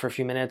know, or for a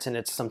few minutes, and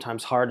it's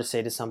sometimes hard to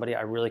say to somebody,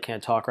 I really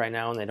can't talk right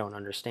now, and they don't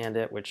understand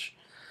it, which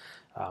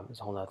is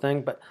a whole other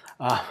thing. But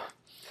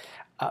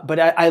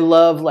I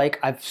love, like,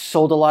 I've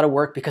sold a lot of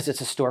work because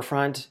it's a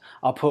storefront.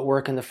 I'll put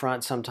work in the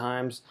front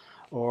sometimes,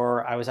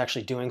 or I was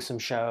actually doing some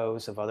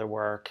shows of other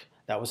work.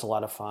 That was a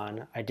lot of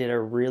fun. I did a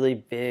really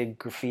big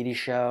graffiti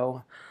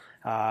show.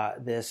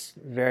 This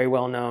very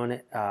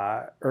well-known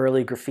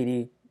early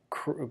graffiti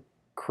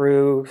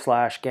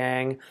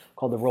crew/gang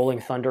called the Rolling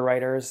Thunder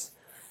Writers.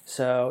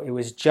 So it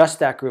was just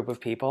that group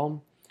of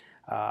people.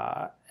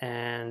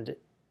 And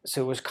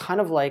so it was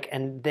kind of like,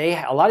 and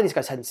a lot of these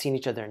guys hadn't seen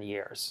each other in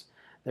years.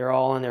 They're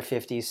all in their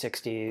 50s,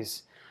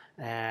 60s,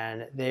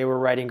 and they were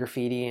writing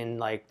graffiti in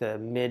like the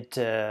mid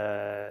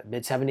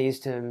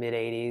 70s to mid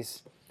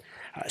 80s.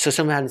 So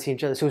some hadn't seen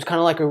each other. So it was kind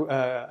of like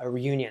a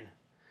reunion.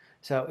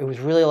 So it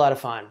was really a lot of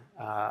fun.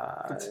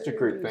 It's such a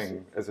great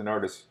thing as an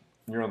artist.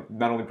 You're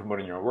not only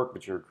promoting your own work,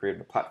 but you're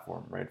creating a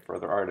platform, right, for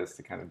other artists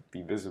to kind of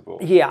be visible.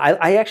 Yeah,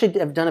 I actually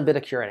have done a bit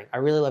of curating. I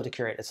really love to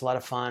curate. It's a lot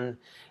of fun.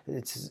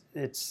 It's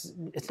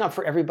not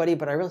for everybody,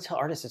 but I really tell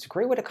artists it's a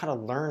great way to kind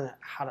of learn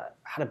how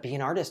to be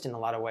an artist in a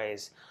lot of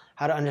ways.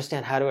 How to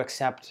understand how to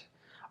accept,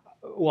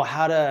 well,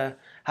 how to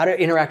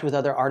interact with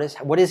other artists.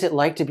 What is it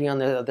like to be on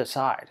the other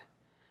side?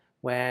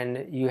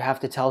 When you have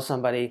to tell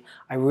somebody,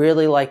 I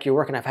really like your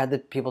work, and I've had the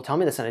people tell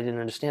me this and I didn't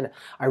understand it.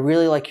 I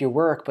really like your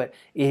work, but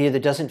it either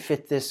doesn't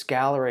fit this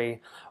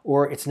gallery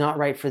or it's not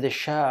right for this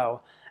show.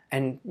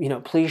 And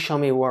please show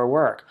me more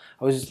work.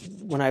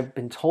 When I've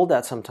been told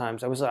that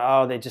sometimes, I was like,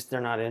 oh,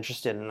 they're not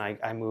interested, and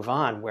I move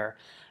on. Where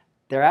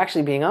they're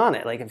actually being on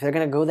it. Like if they're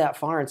going to go that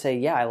far and say,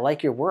 yeah, I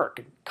like your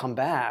work, come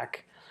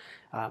back.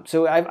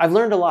 So I've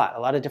learned a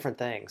lot of different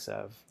things.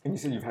 And you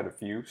said you've had a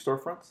few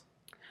storefronts?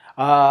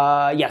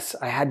 Yes,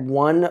 I had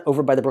one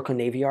over by the Brooklyn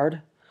Navy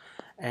Yard,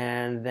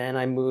 and then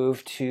I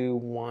moved to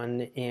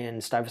one in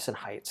Stuyvesant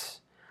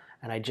Heights,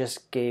 and I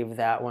just gave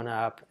that one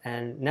up.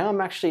 And now I'm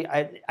actually,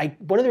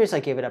 one of the reasons I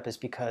gave it up is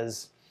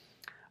because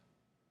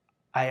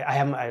I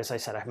have, as I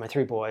said, I have my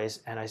 3 boys,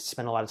 and I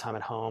spend a lot of time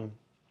at home.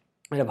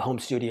 I have a home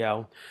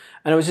studio,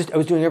 and I was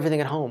doing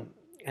everything at home,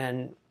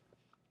 and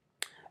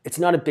it's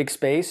not a big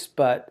space,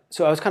 but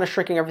so I was kind of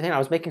shrinking everything. I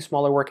was making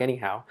smaller work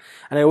anyhow,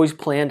 and I always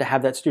planned to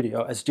have that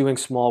studio as doing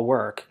small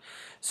work.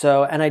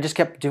 So, and I just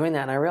kept doing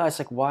that, and I realized,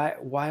 like, why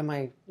am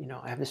I,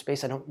 I have this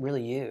space I don't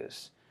really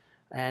use,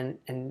 and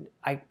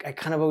I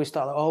kind of always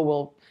thought, oh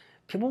well,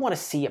 people want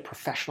to see a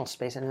professional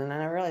space, and then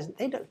I realized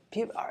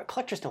our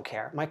collectors don't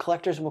care. My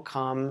collectors will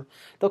come,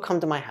 they'll come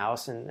to my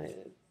house, and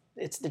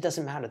it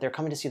doesn't matter. They're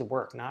coming to see the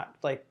work, not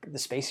like the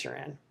space you're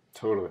in.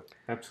 Totally,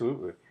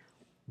 absolutely.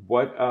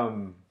 What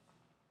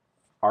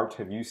art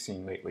have you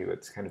seen lately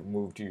that's kind of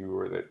moved you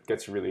or that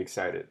gets you really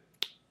excited?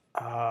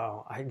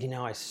 Oh, I'll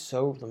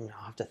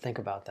have to think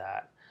about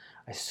that.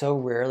 I so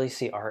rarely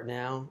see art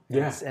now.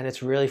 Yeah. And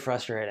it's really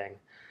frustrating.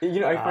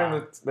 I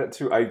find that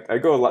too. I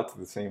go a lot to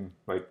the same,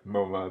 like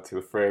MoMA, to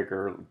the Frick,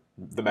 or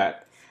the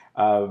Met.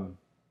 But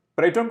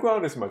I don't go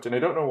out as much, and I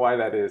don't know why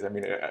that is. I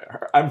mean,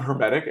 I'm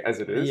hermetic as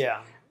it is.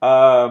 Yeah.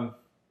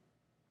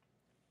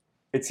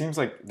 It seems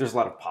like there's a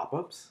lot of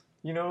pop-ups.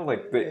 And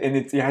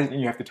you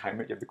have to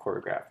time it. You have to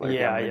choreograph. Like,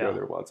 yeah. Go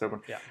there while it's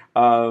open. Yeah.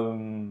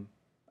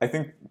 I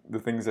think the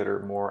things that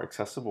are more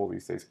accessible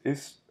these days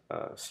is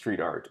street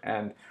art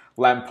and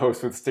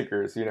lampposts with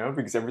stickers, you know,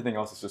 because everything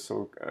else is just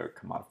so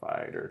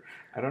commodified, or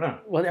I don't know.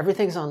 Well,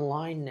 everything's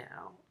online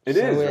now. It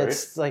so is, right?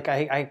 It's like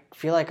I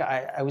feel like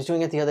I was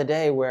doing it the other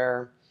day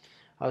where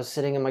I was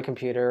sitting in my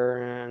computer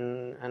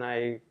and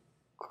I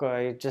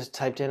just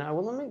typed in,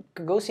 well, let me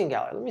go see in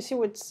gallery. Let me see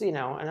what's, you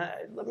know, and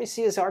let me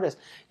see this artist.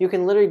 You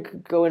can literally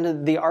go into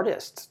the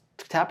artist,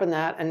 tap in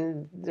that,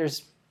 and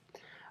there's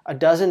a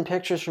dozen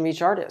pictures from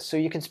each artist. So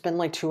you can spend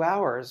like 2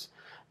 hours,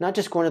 not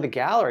just going to the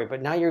gallery,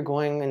 but now you're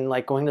going and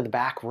like going to the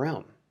back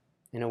room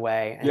in a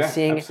way and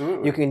seeing.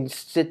 Absolutely. You can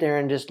sit there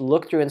and just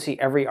look through and see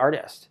every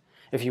artist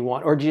if you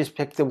want, or do you just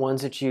pick the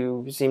ones that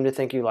you seem to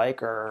think you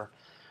like, or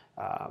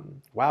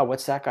wow,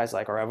 what's that guy's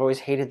like? Or I've always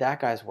hated that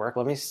guy's work.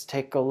 Let me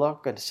take a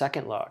look, a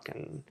second look.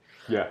 And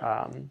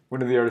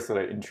one of the artists that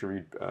I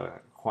interviewed,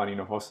 Juan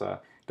Hinojosa,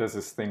 does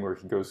this thing where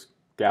he goes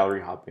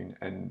gallery hopping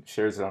and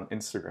shares it on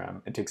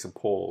Instagram and takes a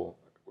poll,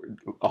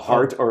 a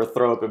heart or a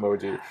throw up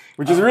emoji,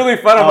 which is really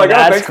fun. I'm like,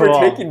 oh, thanks cool.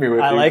 for taking me with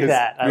you. I like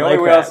that. The only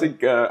way I'll see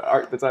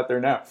art that's out there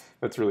now.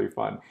 That's really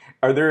fun.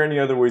 Are there any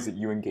other ways that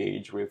you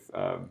engage with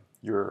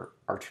your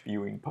art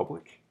viewing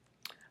public?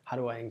 How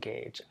do I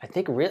engage? I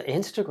think really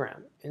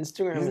Instagram.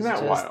 Instagram Isn't is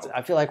that just. wild?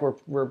 I feel like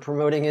we're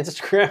promoting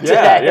Instagram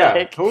Yeah, today.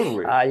 yeah,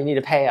 totally. You need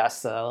to pay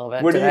us a little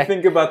bit. What today. do you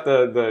think about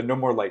the no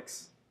more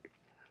likes?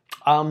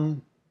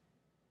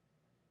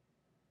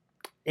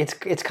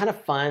 It's kind of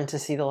fun to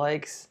see the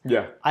likes.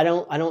 Yeah. I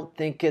don't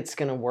think it's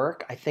gonna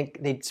work. I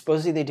think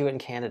supposedly they do it in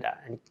Canada,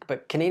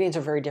 but Canadians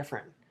are very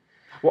different.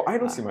 Well, I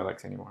don't see my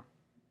likes anymore.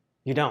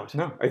 You don't?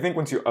 No, I think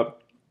once you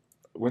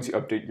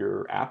update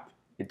your app,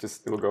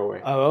 it'll go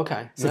away. Oh,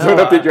 okay. So don't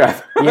update your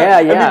app.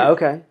 Yeah,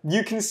 okay.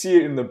 You can see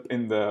it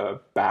in the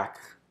back.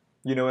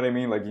 You know what I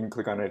mean? Like you can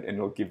click on it and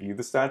it'll give you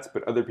the stats,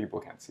 but other people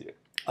can't see it.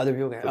 Other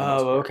people can. For the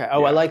most part. Okay. Oh,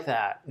 Yeah. I like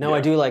that. No, Yeah.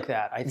 I do like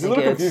that. It's a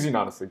little confusing,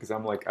 honestly, because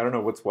I'm like, I don't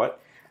know what's what.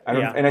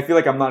 And I feel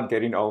like I'm not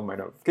getting all of my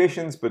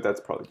notifications, but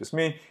that's probably just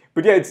me.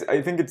 But yeah,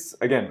 I think it's,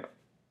 again,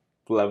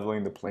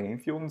 leveling the playing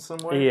field in some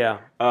way. Yeah.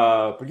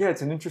 But yeah,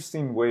 it's an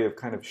interesting way of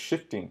kind of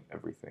shifting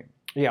everything.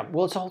 Yeah.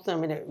 Well, it's the whole thing.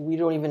 I mean, we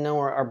don't even know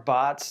our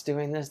bots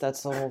doing this.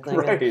 That's the whole thing.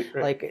 Right.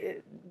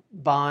 Like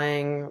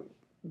buying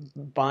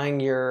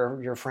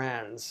your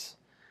friends.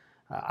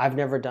 I've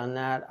never done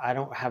that. I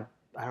don't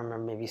remember,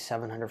 maybe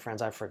 700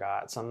 friends. I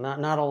forgot. So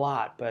not a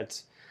lot,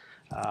 but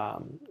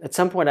at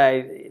some point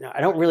I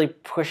don't really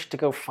push to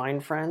go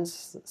find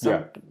friends.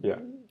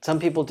 Some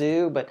people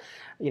do, but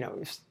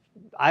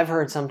I've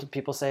heard some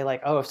people say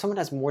like, oh, if someone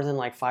has more than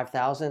like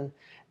 5,000,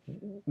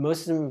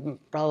 most of them,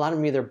 a lot of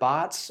them either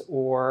bots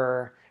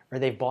or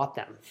they've bought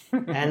them,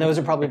 and those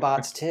are probably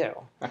bots too.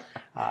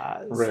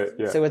 Right.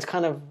 Yeah. So it's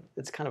kind of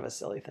a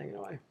silly thing in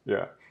a way.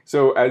 Yeah.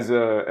 So as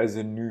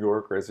a New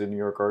Yorker, as a New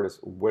York artist,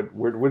 what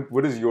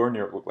does your New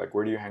York look like?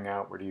 Where do you hang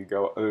out? Where do you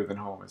go other than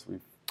home? As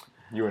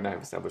you and I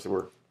have established that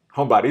we're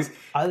homebodies.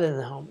 Other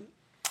than home,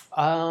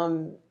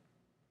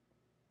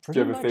 do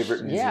you have a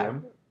favorite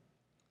museum?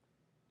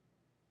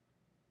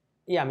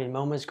 Yeah, I mean,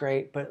 MoMA's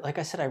great, but like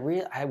I said, I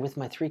with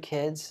my 3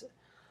 kids,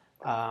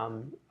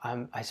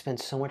 I spend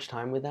so much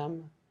time with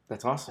them.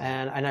 That's awesome.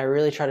 And I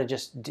really try to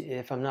just,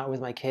 if I'm not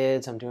with my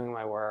kids, I'm doing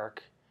my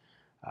work.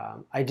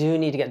 I do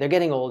need to they're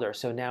getting older,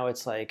 so now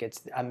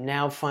I'm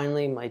now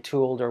finally, my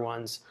 2 older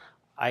ones,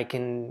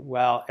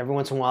 every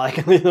once in a while I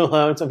can leave them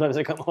alone. Sometimes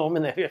I come home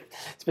and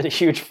it's been a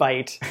huge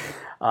fight.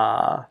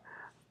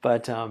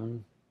 But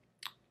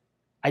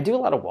I do a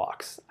lot of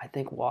walks. I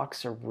think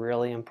walks are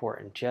really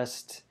important.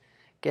 Just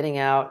getting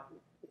out,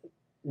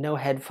 no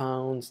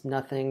headphones,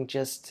 nothing,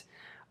 just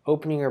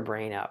opening your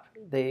brain up.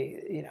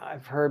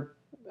 I've heard,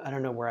 I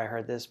don't know where I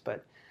heard this,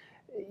 but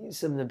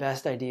some of the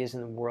best ideas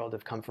in the world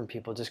have come from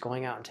people just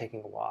going out and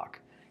taking a walk.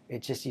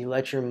 It's just, you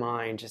let your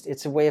mind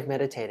it's a way of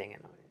meditating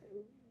and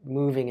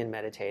moving and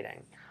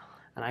meditating.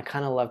 And I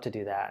kind of love to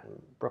do that. And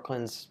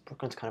Brooklyn's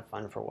kind of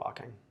fun for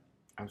walking.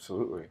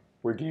 Absolutely.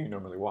 Where do you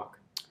normally walk?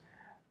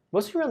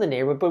 Mostly around the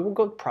neighborhood, but we'll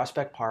go to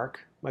Prospect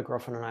Park. My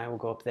girlfriend and I will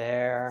go up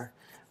there.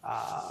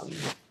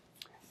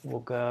 We'll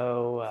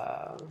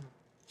go,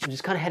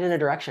 just kind of head in a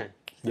direction.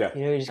 Yeah.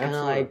 You just kind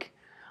of like,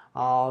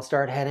 I'm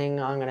going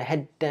to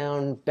head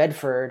down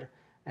Bedford,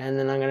 and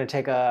then I'm going to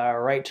take a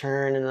right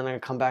turn, and then I'm going to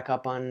come back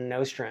up on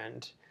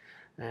Nostrand,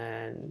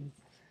 and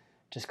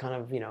just kind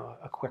of,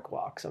 a quick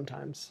walk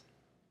sometimes.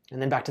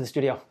 And then back to the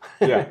studio.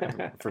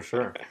 Yeah, for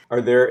sure.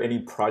 Are there any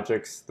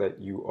projects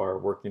that you are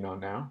working on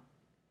now?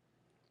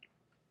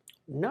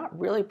 Not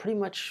really. Pretty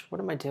much. What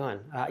am I doing?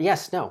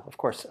 Yes. No. Of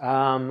course.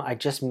 I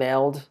just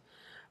mailed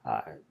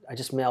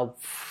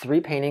 3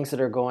 paintings that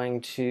are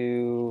going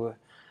to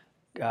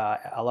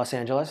Los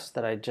Angeles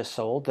that I just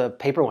sold. The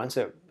paper ones.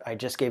 So I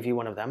just gave you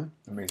one of them.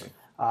 Amazing.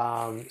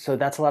 So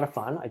that's a lot of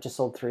fun. I just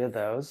sold 3 of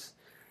those.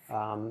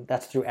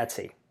 That's through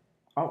Etsy.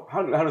 Oh,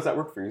 how does that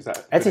work for you? Is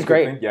that Etsy's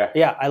great. thing? Yeah.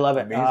 Yeah, I love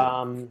it.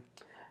 Amazing.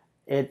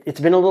 It's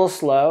been a little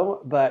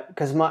slow, but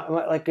because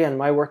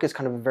my work is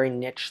kind of a very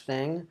niche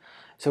thing,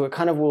 so it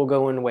kind of will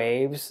go in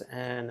waves.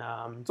 And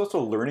It's also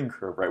a learning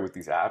curve, right, with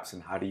these apps,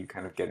 and how do you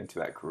kind of get into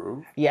that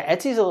groove? yeah,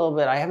 Etsy's a little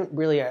bit. I haven't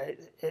really.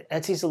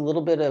 Etsy's a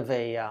little bit of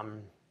a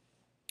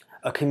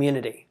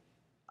community.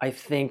 I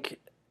think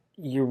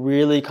you're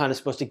really kind of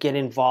supposed to get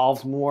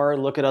involved more,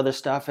 look at other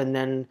stuff, and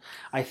then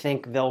I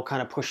think they'll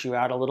kind of push you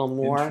out a little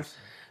more. Interesting.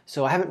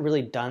 So I haven't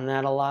really done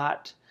that a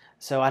lot.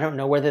 So I don't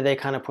know whether they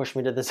kind of push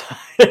me to the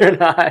side or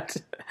not.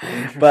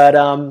 But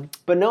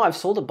no, I've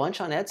sold a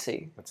bunch on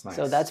Etsy. That's nice.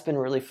 So that's been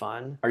really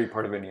fun. Are you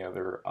part of any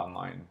other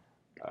online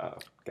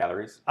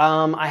galleries?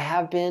 I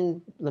have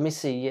been. Let me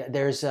see. Yeah,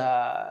 there's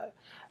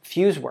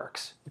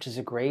Fuseworks, which is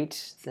a great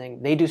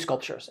thing. They do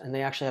sculptures, and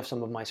they actually have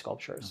some of my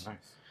sculptures. Oh,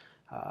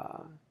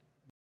 nice.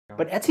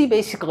 But Etsy,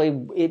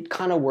 basically, it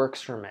kind of works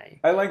for me.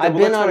 I like that. I've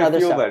been on other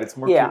stuff. That. It's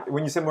more Yeah.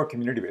 when you say more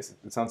community-based,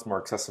 it sounds more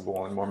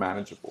accessible and more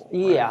manageable.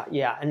 Right?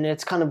 Yeah, and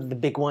it's kind of the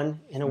big one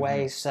in a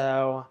way.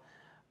 So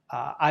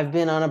I've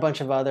been on a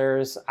bunch of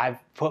others. I've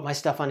put my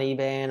stuff on eBay,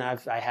 and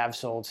I have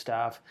sold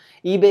stuff.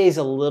 eBay's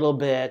a little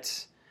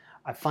bit.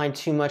 I find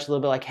too much. A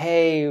little bit like,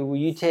 hey, will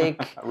you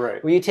take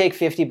Right. will you take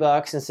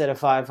 $50 instead of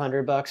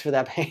 $500 for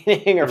that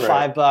painting, or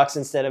Right. $5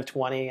 instead of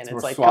 20? And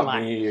it's like, Swap come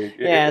on. me,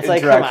 Yeah, it's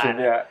like, come on.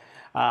 Yeah.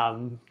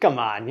 Come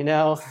on,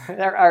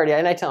 they're already,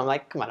 and I tell them,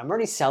 like, come on, I'm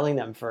already selling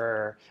them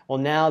for, well,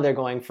 now they're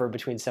going for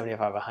between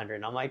 75 and 100.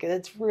 And I'm like,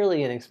 it's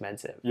really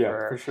inexpensive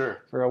For sure.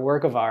 for a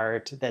work of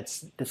art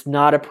that's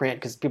not a print,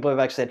 because people have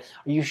actually said,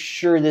 are you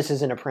sure this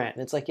isn't a print?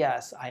 And it's like,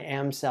 yes, I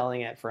am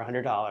selling it for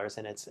 $100,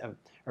 and it's an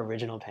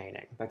original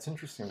painting. That's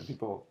interesting that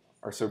people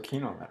are so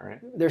keen on that, right?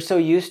 They're so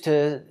used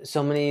to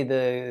so many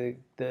the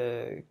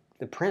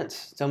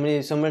prints. So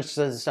much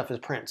of the stuff is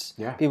prints.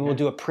 Yeah, People will yeah.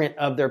 do a print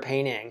of their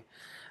painting,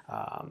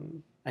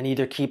 and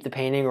either keep the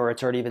painting or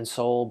it's already been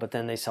sold, but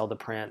then they sell the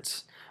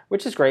prints,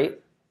 which is great.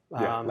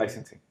 Yeah,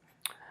 licensing.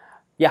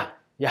 Yeah.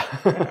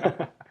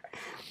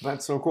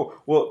 That's so cool.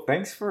 Well,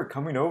 thanks for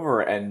coming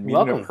over and meeting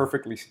Welcome. a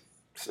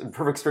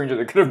perfect stranger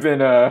that could have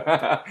been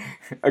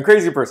a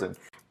crazy person.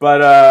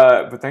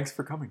 But thanks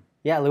for coming.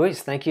 Yeah,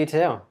 Luis, thank you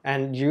too.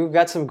 And you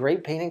got some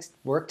great paintings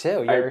work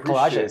too. I Your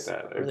appreciate collages.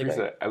 that. I Really appreciate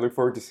great. it. I look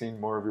forward to seeing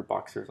more of your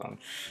boxers on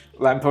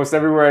lampposts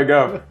everywhere I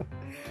go.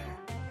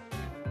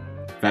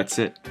 That's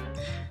it.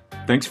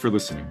 Thanks for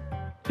listening.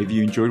 If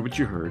you enjoyed what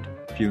you heard,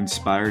 feel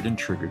inspired and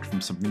triggered from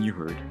something you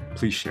heard,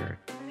 please share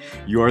it.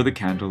 You are the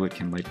candle that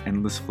can light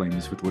endless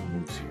flames with what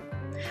moves you.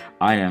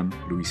 I am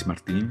Luis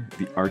Martin,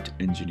 the art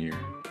engineer,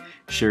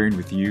 sharing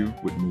with you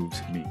what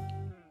moves me.